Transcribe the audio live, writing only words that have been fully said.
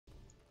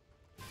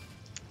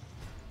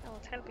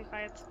help if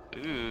I had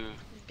Ooh.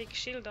 big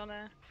shield on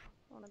a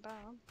bar.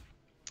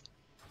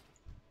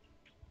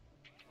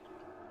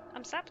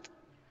 I'm sapped.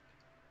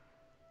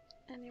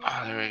 Anyway,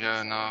 Oh, there we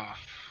go. No.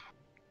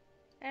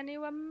 and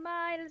you were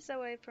miles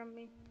away from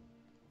me.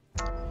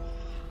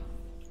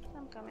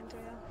 I'm coming to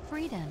you.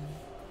 Freedom.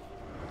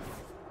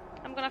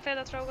 I'm gonna fear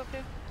that rogue of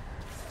you.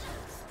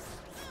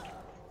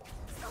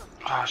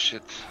 Oh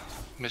shit.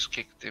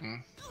 Miskicked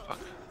him. Fuck.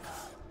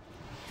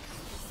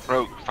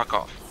 Rogue, fuck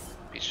off.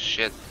 Piece of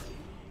shit.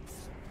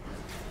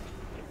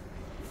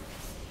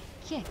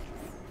 Kick.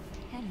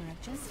 Hammer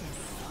of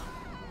justice.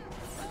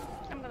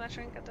 I'm gonna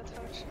shrink at that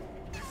torch.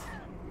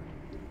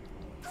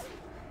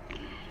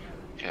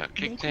 Okay, I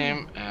kicked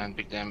him and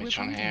big damage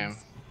on him.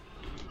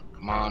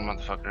 Come on,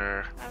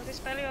 motherfucker. I'll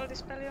dispel you, I'll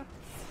dispel you.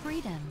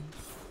 Freedom.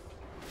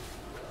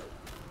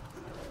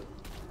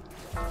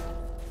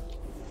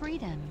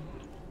 Freedom.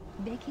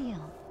 Big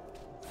heal.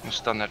 I'm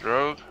stun that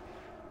rogue.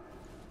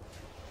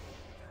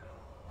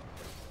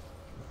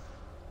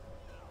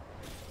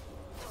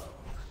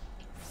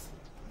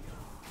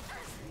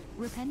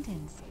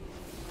 Repentance.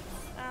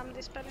 I'm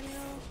dispelling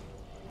you.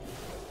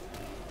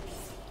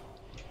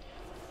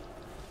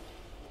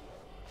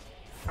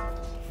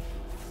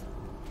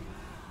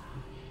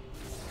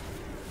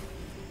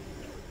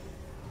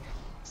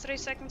 Three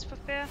seconds for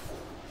fear.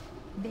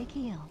 Big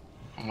heal.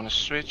 I'm gonna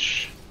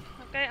switch.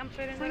 Okay, I'm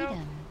feeling the rogue.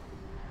 Freedom.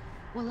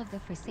 Will of the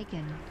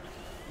Forsaken.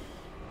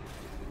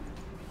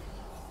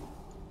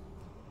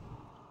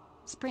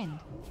 Sprint.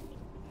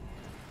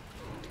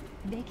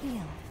 Big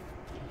heal.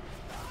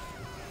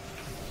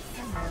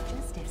 Hammer of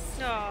justice.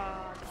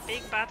 Oh, the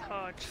big bad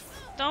hodge.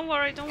 Don't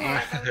worry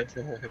about it.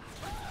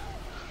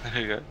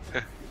 There you go.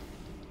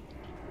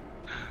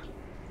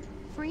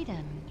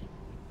 Freedom.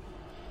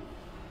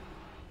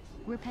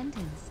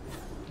 Repentance.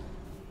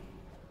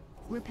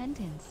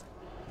 Repentance.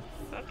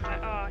 Okay.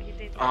 Oh, he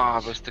did.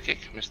 Ah, missed the kick,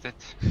 missed it.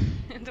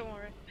 Don't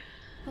worry.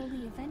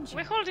 Holy Avenger.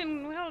 We're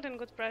holding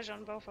good pressure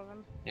on both of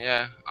them.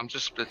 Yeah, I'm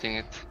just splitting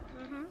it.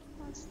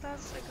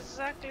 That's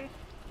exactly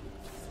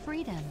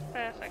Freedom.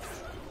 perfect.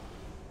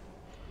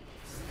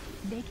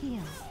 Big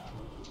heal.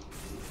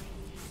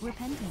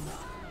 Repentance.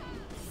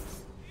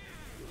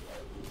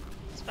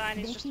 It's fine.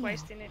 He's just Big heal.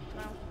 wasting it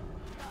now.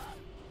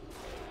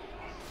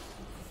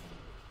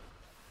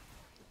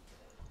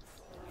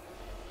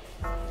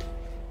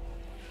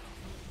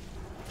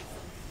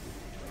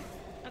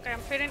 Okay, I'm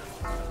feeling.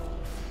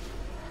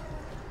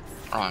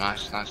 Oh,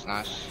 nice, nice,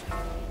 nice.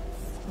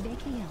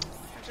 Big heal.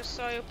 I just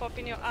saw you pop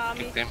in your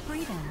army. Kicked him,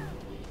 Freedom.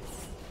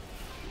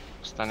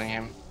 stunning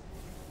him.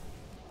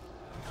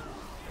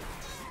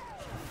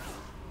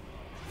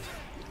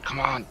 Come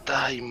on,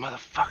 die, you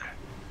motherfucker.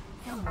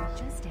 Hammer of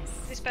justice.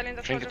 Dispelling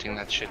the Trinketing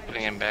that shit,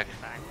 putting him back.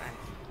 Fine,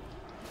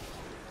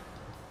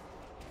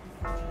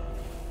 fine.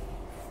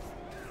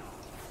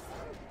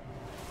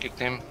 Kicked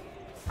him.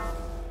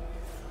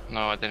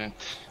 No, I didn't.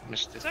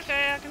 Missed it. It's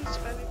okay, I can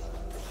dispel it.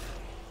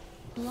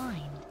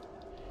 Blind.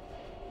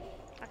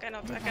 I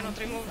cannot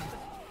remove it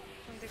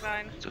from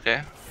divine. It's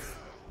okay.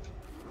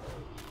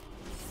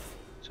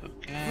 It's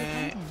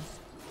okay. Repentance.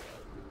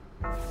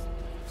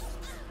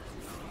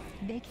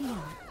 Big heal. I'm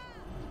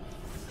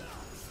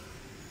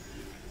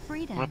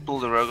Freedom. gonna pull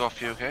the rogue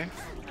off you, okay?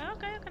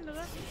 Okay, I can do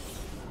that.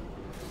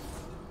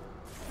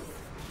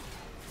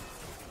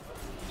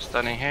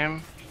 Stunning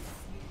him.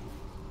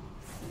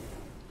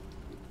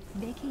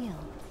 Big heal.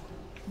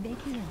 Big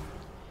heal.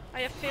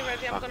 I have fear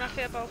ready, I'm Fuck. gonna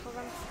fear both of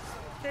them.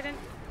 Didn't.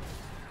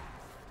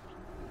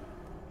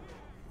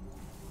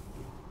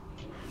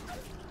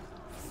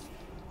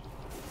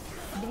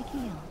 Big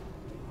heal.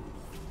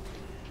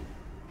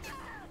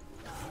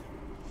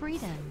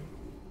 Freedom.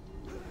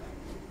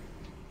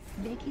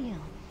 Big heal.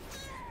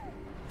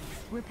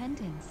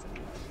 Repentance.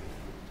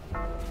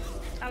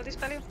 I'll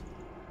dispel you.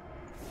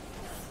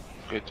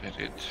 Good, I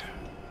did.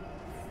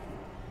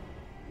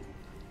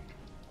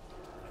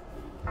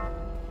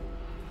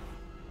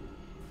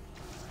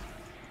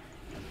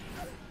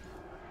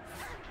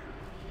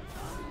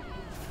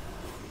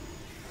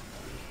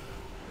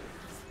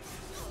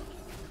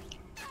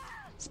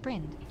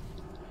 Sprint.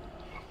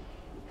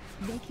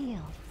 Big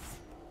heal.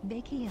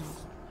 Big heal.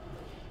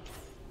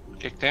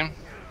 Kicked him.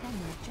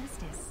 Hammer of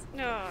justice.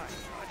 No,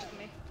 you dodged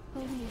me.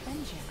 Holy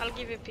Avenger. I'll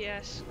give you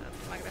PS,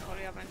 like the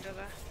Holy Avenger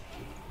there.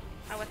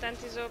 Our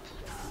tent is up.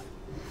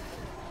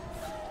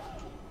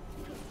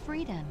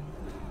 Freedom.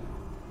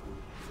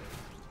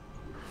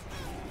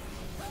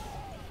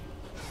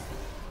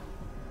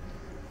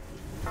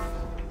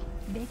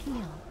 Big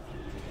heal.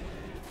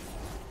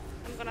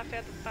 I'm gonna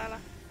fear the Pala.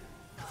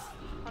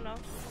 Oh no.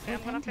 Okay,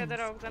 I'm gonna fear the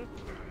rogue then.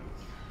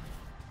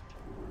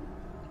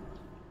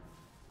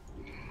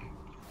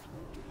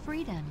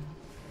 Freedom.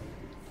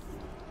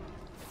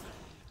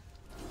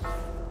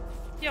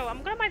 Yo,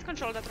 I'm gonna mind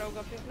control that rogue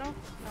of you. No?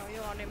 No,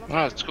 you on him. Okay.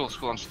 No, it's cool, it's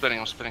cool. I'm spinning,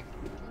 I'm spinning.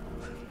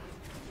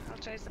 I'll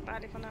chase the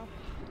Pally for now.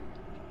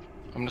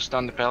 I'm gonna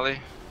stun the Pally.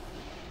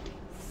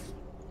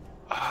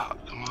 Ah,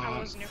 come I on.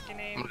 was nuking I'm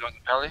him. gonna go on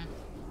the Pally.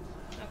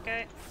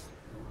 Okay.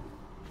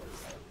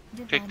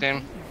 Kicked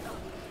him.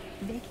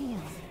 Big heal.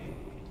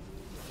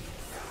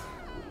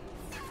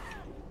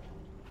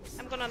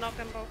 I'm gonna knock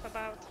them both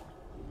about.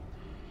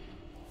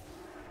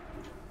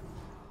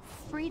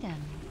 Freedom.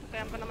 Okay,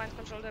 I'm gonna mind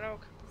control the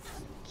rogue.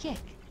 Kick.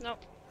 No,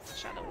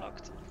 shadow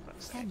locked. For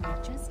fuck's sake. Hand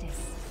of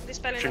justice.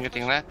 Dispelling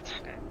Trinketing that. that.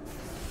 Okay.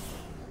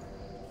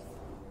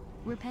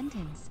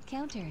 Repentance.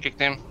 Countered. Kicked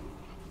him.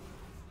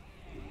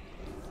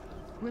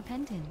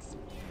 Repentance.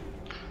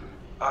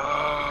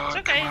 Oh, It's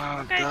okay. come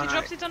on, Okay, he die.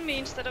 dropped it on me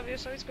instead of you,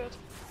 so it's good.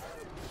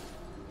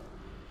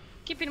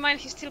 Keep in mind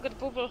he's still got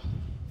bubble.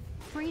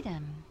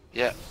 Freedom.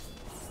 Yeah.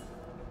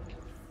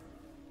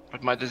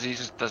 But my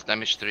disease does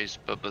damage to his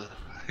bubble.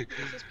 This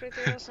is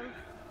pretty awesome.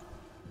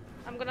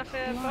 I'm gonna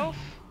fail Line. both.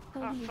 Oh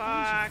Holy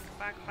fuck,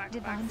 back.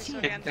 Divine This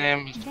shield. Kicked oriented.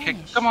 him. Vanish.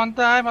 Kick. Come on,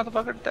 die,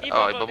 motherfucker. Die. He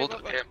Oh, I bubbled,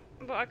 bubbled. he Okay.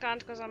 But I can't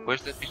because I'm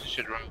Where's that piece of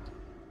shit rogue?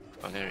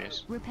 Oh, there he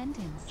is.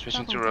 Repentance.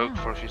 Switching to Bubble rogue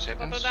down. for a few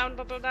seconds.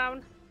 bubble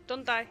down.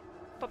 Don't die.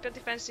 Pop your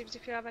defensives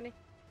if you have any.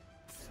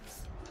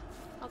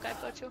 Okay,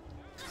 I've got you.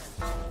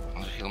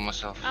 I'll heal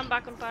myself. I'm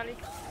back on Pali.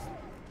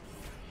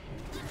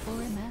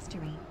 Aura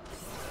mastery.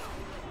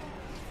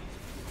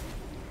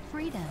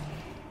 Freedom.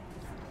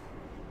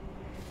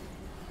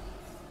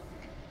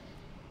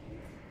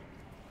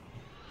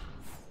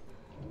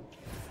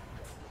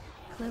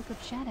 Cloak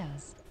of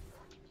shadows.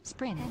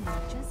 Sprint. Hand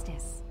of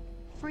justice.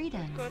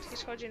 Freedom. Good,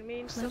 he's hodging me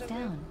instead Cloak of you.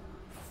 down.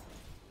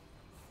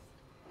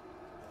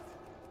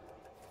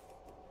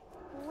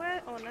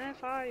 Where on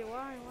earth are you?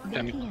 Why?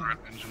 Damage on the rogue.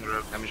 Damage on the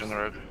rogue. Damage on the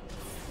rogue.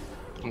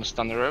 I'm gonna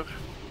stun the rogue.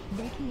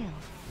 Big heal.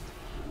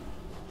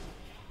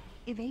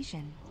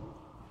 Evasion.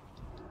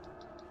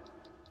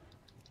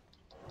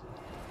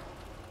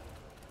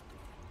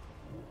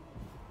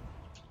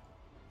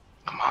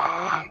 Come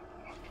on.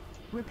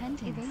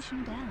 Repentance.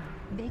 Evasion down.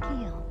 Big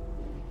heal.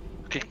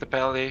 Kick the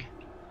belly.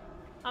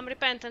 I'm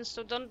repentant,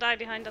 so don't die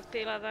behind that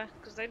pillar there,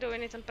 because they're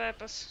doing it on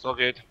purpose. It's all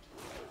good.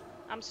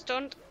 I'm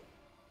stunned.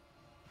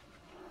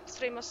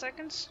 3 more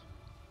seconds.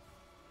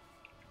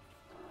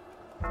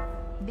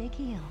 Big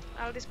heal.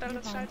 I'll dispel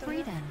that Divine shite on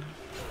you. freedom.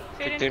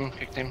 Feeling. Kicked him.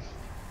 Kicked him.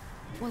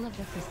 Will of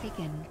the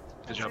Forsaken.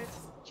 Good job.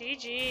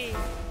 GG.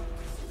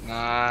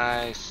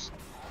 Nice.